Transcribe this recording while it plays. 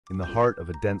In the heart of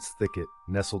a dense thicket,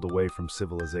 nestled away from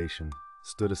civilization,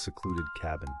 stood a secluded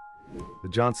cabin. The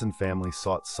Johnson family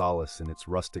sought solace in its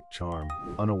rustic charm,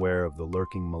 unaware of the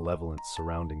lurking malevolence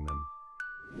surrounding them.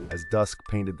 As dusk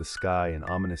painted the sky in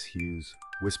ominous hues,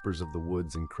 whispers of the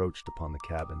woods encroached upon the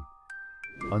cabin.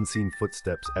 Unseen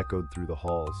footsteps echoed through the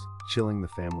halls, chilling the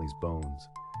family's bones.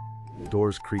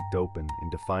 Doors creaked open in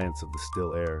defiance of the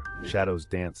still air. Shadows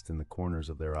danced in the corners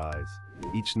of their eyes.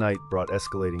 Each night brought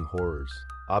escalating horrors.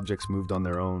 Objects moved on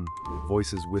their own,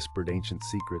 voices whispered ancient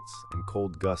secrets, and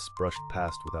cold gusts brushed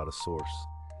past without a source.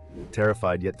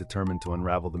 Terrified yet determined to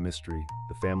unravel the mystery,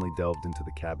 the family delved into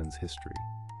the cabin's history.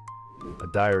 A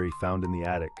diary found in the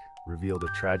attic revealed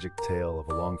a tragic tale of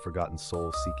a long-forgotten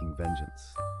soul seeking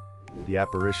vengeance. The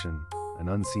apparition, an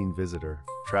unseen visitor,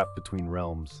 trapped between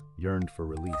realms, yearned for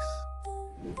release.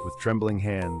 With trembling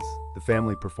hands, the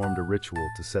family performed a ritual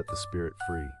to set the spirit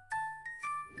free.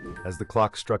 As the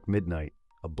clock struck midnight,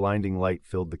 a blinding light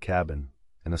filled the cabin,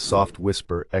 and a soft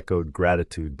whisper echoed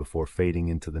gratitude before fading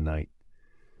into the night.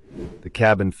 The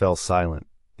cabin fell silent,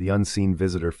 the unseen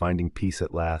visitor finding peace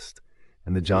at last,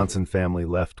 and the Johnson family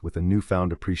left with a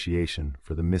newfound appreciation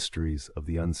for the mysteries of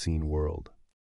the unseen world.